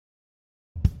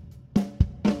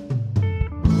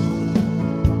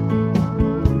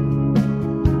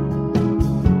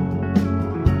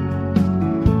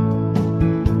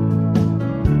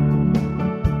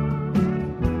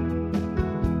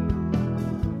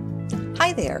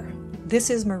Hi there,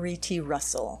 this is Marie T.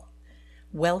 Russell.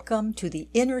 Welcome to the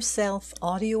Inner Self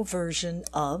audio version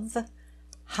of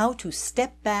How to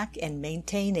Step Back and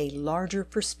Maintain a Larger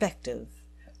Perspective,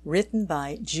 written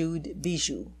by Jude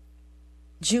Bijou.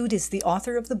 Jude is the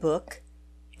author of the book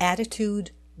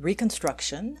Attitude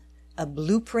Reconstruction, a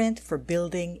Blueprint for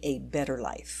Building a Better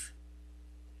Life.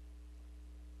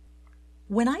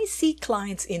 When I see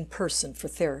clients in person for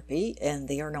therapy and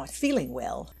they are not feeling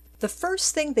well, the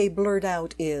first thing they blurt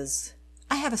out is,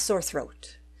 "I have a sore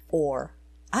throat," or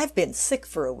 "I've been sick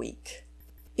for a week."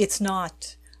 It's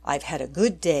not, "I've had a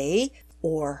good day,"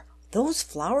 or "Those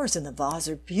flowers in the vase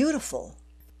are beautiful."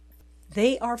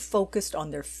 They are focused on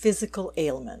their physical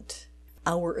ailment.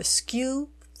 Our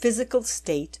askew physical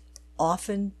state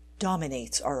often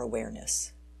dominates our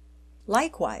awareness.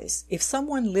 Likewise, if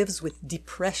someone lives with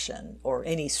depression or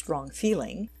any strong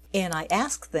feeling, and I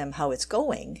ask them how it's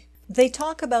going, they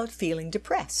talk about feeling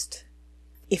depressed.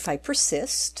 If I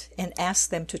persist and ask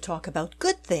them to talk about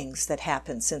good things that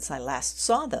happened since I last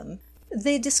saw them,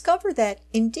 they discover that,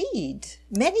 indeed,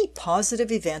 many positive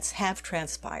events have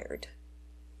transpired.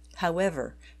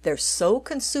 However, they're so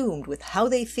consumed with how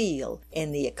they feel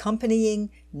and the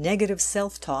accompanying negative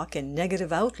self-talk and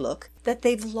negative outlook that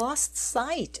they've lost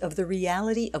sight of the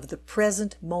reality of the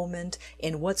present moment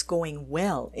and what's going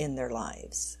well in their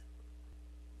lives.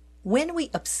 When we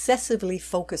obsessively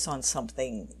focus on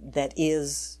something that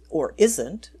is or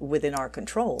isn't within our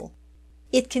control,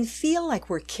 it can feel like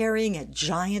we're carrying a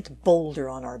giant boulder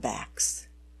on our backs.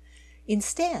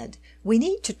 Instead, we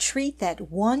need to treat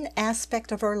that one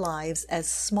aspect of our lives as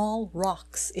small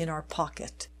rocks in our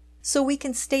pocket, so we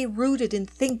can stay rooted in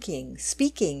thinking,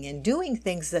 speaking, and doing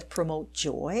things that promote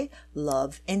joy,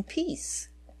 love, and peace.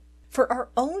 For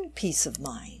our own peace of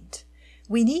mind,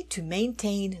 we need to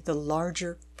maintain the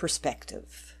larger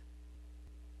perspective.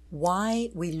 Why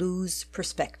we lose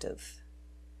perspective.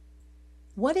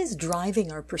 What is driving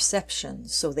our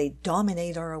perceptions so they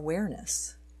dominate our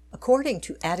awareness? According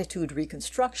to Attitude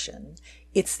Reconstruction,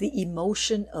 it's the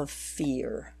emotion of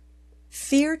fear.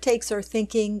 Fear takes our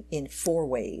thinking in 4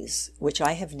 ways, which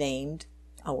I have named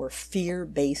our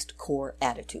fear-based core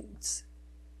attitudes.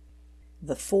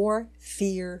 The 4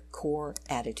 fear core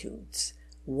attitudes.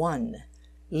 1.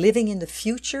 Living in the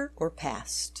future or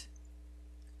past.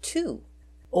 2.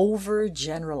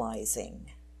 Overgeneralizing.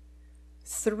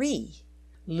 3.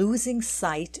 Losing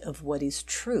sight of what is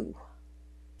true.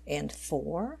 And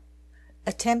 4.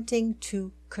 Attempting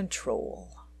to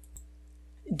control.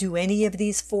 Do any of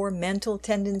these 4 mental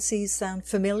tendencies sound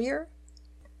familiar?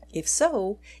 If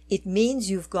so, it means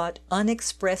you've got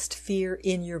unexpressed fear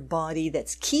in your body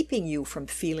that's keeping you from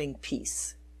feeling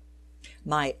peace.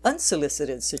 My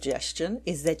unsolicited suggestion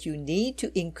is that you need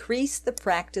to increase the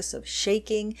practice of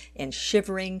shaking and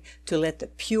shivering to let the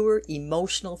pure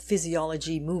emotional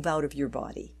physiology move out of your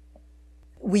body.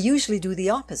 We usually do the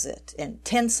opposite and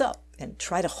tense up and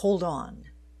try to hold on.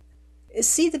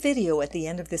 See the video at the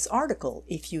end of this article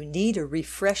if you need a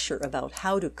refresher about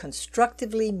how to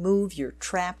constructively move your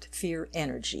trapped fear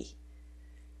energy.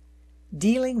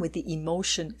 Dealing with the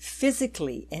emotion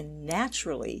physically and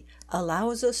naturally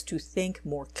allows us to think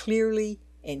more clearly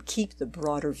and keep the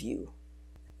broader view.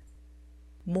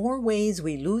 More ways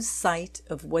we lose sight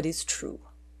of what is true.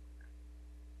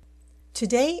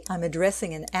 Today I'm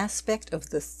addressing an aspect of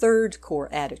the 3rd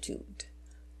core attitude,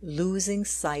 losing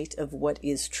sight of what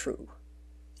is true,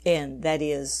 and that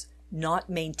is not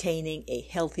maintaining a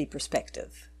healthy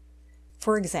perspective.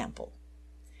 For example,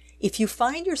 if you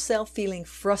find yourself feeling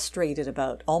frustrated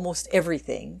about almost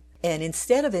everything, and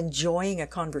instead of enjoying a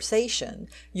conversation,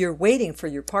 you're waiting for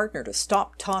your partner to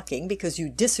stop talking because you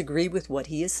disagree with what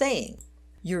he is saying,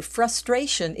 your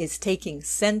frustration is taking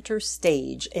center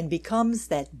stage and becomes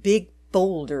that big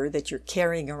boulder that you're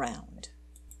carrying around.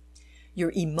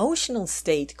 Your emotional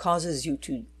state causes you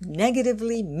to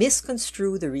negatively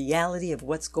misconstrue the reality of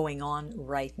what's going on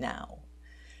right now.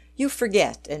 You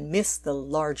forget and miss the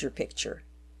larger picture.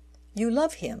 You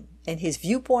love him, and his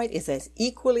viewpoint is as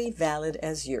equally valid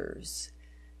as yours.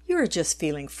 You're just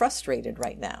feeling frustrated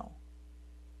right now.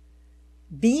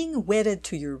 Being wedded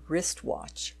to your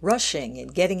wristwatch, rushing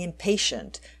and getting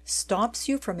impatient, stops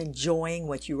you from enjoying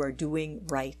what you are doing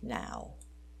right now.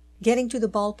 Getting to the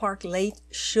ballpark late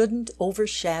shouldn't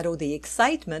overshadow the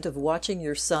excitement of watching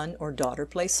your son or daughter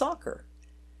play soccer.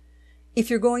 If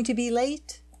you're going to be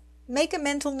late, make a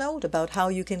mental note about how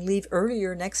you can leave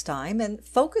earlier next time and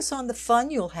focus on the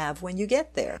fun you'll have when you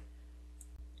get there.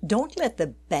 Don't let the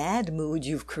bad mood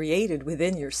you've created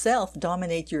within yourself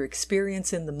dominate your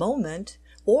experience in the moment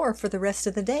or for the rest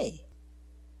of the day.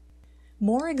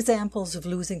 More examples of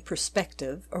losing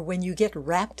perspective are when you get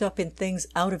wrapped up in things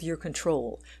out of your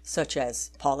control, such as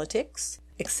politics,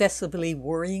 excessively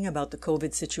worrying about the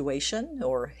COVID situation,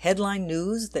 or headline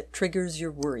news that triggers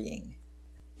your worrying.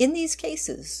 In these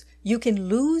cases, you can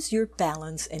lose your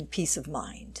balance and peace of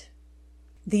mind.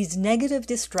 These negative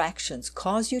distractions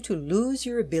cause you to lose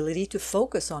your ability to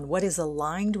focus on what is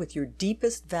aligned with your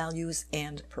deepest values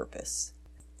and purpose.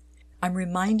 I'm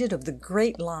reminded of the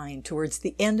great line towards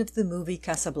the end of the movie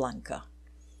Casablanca.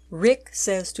 Rick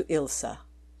says to Ilsa,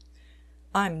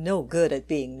 "I'm no good at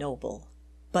being noble,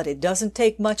 but it doesn't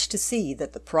take much to see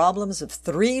that the problems of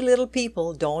 3 little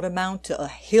people don't amount to a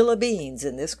hill of beans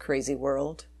in this crazy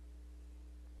world."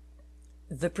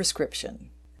 The prescription.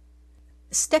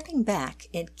 Stepping back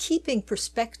and keeping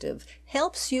perspective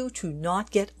helps you to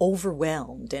not get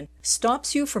overwhelmed and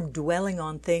stops you from dwelling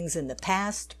on things in the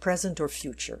past, present, or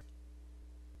future.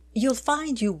 You'll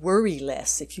find you worry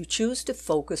less if you choose to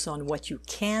focus on what you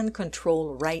can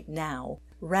control right now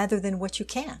rather than what you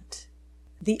can't.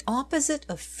 The opposite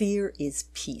of fear is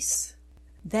peace.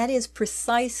 That is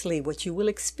precisely what you will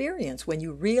experience when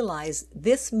you realize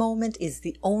this moment is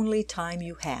the only time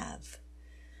you have.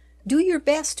 Do your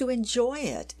best to enjoy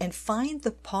it and find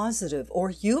the positive or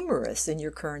humorous in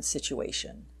your current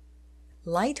situation.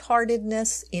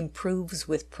 Lightheartedness improves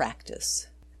with practice.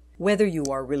 Whether you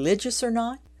are religious or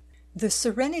not, the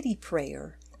Serenity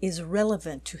Prayer is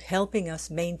relevant to helping us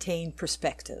maintain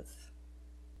perspective.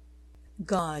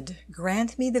 God,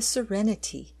 grant me the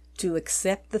serenity to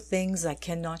accept the things I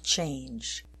cannot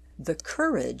change, the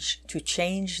courage to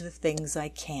change the things I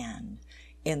can,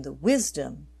 and the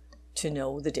wisdom to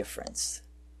know the difference.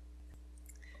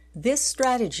 This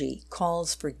strategy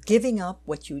calls for giving up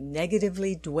what you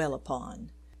negatively dwell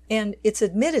upon, and it's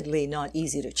admittedly not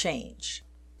easy to change.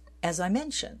 As I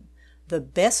mentioned, the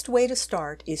best way to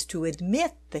start is to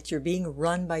admit that you're being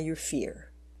run by your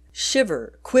fear.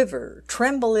 Shiver, quiver,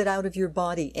 tremble it out of your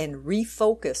body and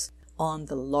refocus on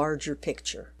the larger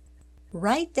picture.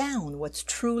 Write down what's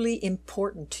truly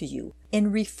important to you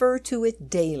and refer to it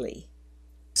daily.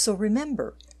 So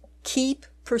remember, keep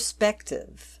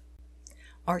perspective.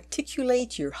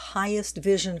 Articulate your highest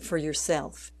vision for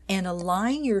yourself and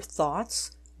align your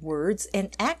thoughts, words,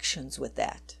 and actions with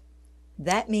that.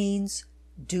 That means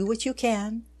do what you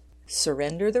can,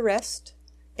 surrender the rest,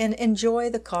 and enjoy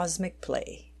the cosmic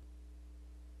play.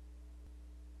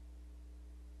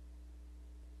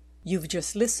 You've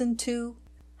just listened to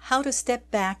How to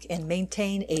Step Back and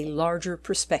Maintain a Larger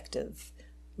Perspective,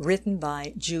 written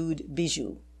by Jude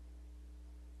Bijou.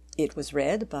 It was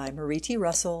read by Mariti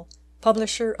Russell,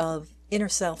 publisher of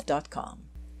InnerSelf.com.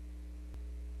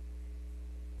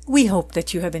 We hope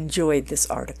that you have enjoyed this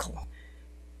article.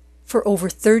 For over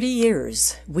 30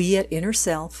 years, we at Inner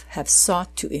Self have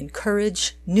sought to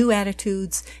encourage new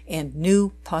attitudes and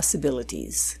new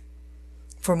possibilities.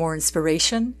 For more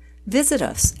inspiration, visit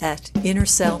us at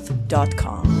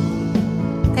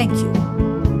InnerSelf.com. Thank you.